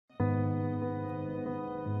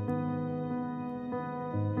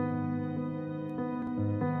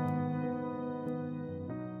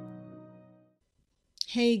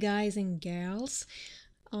Hey guys and girls,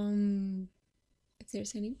 if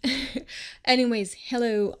there's any. Anyways,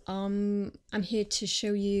 hello. I'm here to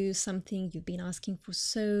show you something you've been asking for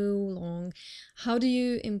so long. How do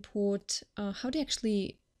you import? How do you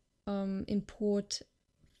actually import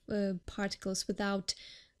particles without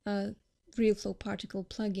RealFlow particle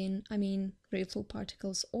plugin? I mean RealFlow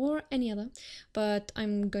particles or any other, but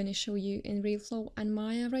I'm going to show you in RealFlow and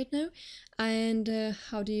Maya right now. And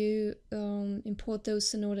how do you import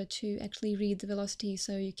those in order to actually read the velocity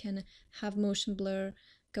so you can have motion blur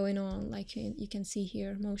going on. Like you can see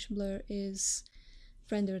here, motion blur is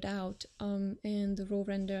rendered out, and the raw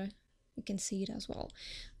render, you can see it as well.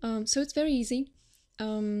 So it's very easy,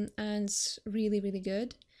 and it's really, really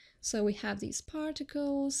good. So we have these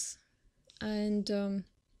particles, and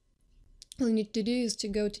all you need to do is to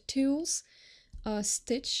go to Tools,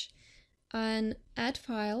 Stitch, and Add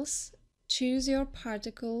Files, choose your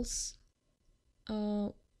particles,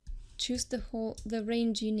 choose the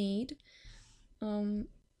range you need.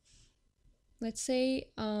 Let's say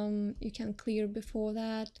you can clear before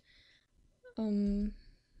that. I'm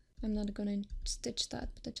not gonna stitch that,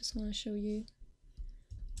 but I just want to show you.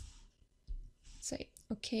 Say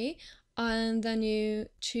okay, and then you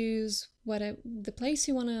choose the place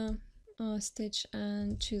you want to stitch,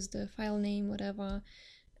 and choose the file name, whatever,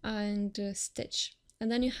 and stitch.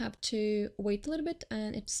 And then you have to wait a little bit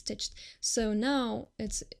and it's stitched. So now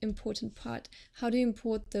it's important part. How do you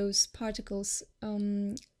import those particles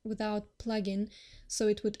without plugin so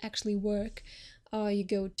it would actually work? You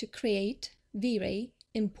go to Create, VRay,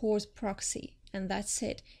 Import Proxy, and that's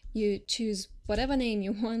it. You choose whatever name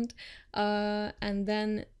you want, and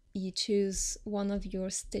then you choose one of your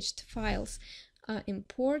stitched files,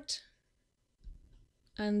 import,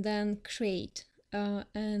 and then create.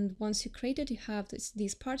 And once you create it, you have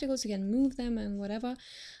these particles, you can move them and whatever.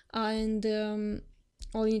 And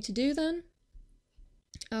all you need to do then,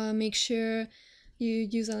 make sure you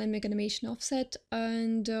use Alembic animation offset,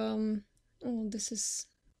 and oh, this is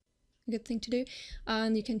a good thing to do.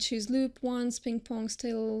 And you can choose loop, once, ping pong,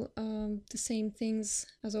 still the same things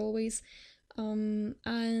as always. And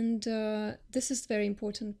this is the very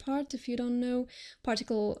important part. If you don't know,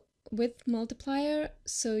 particle width multiplier,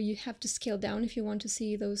 so you have to scale down if you want to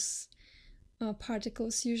see those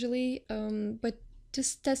particles usually, but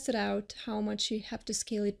just test it out how much you have to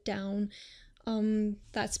scale it down.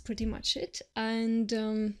 That's pretty much it, and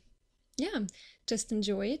yeah, just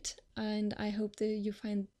enjoy it, and I hope that you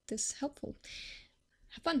find this helpful.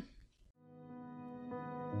 Have fun!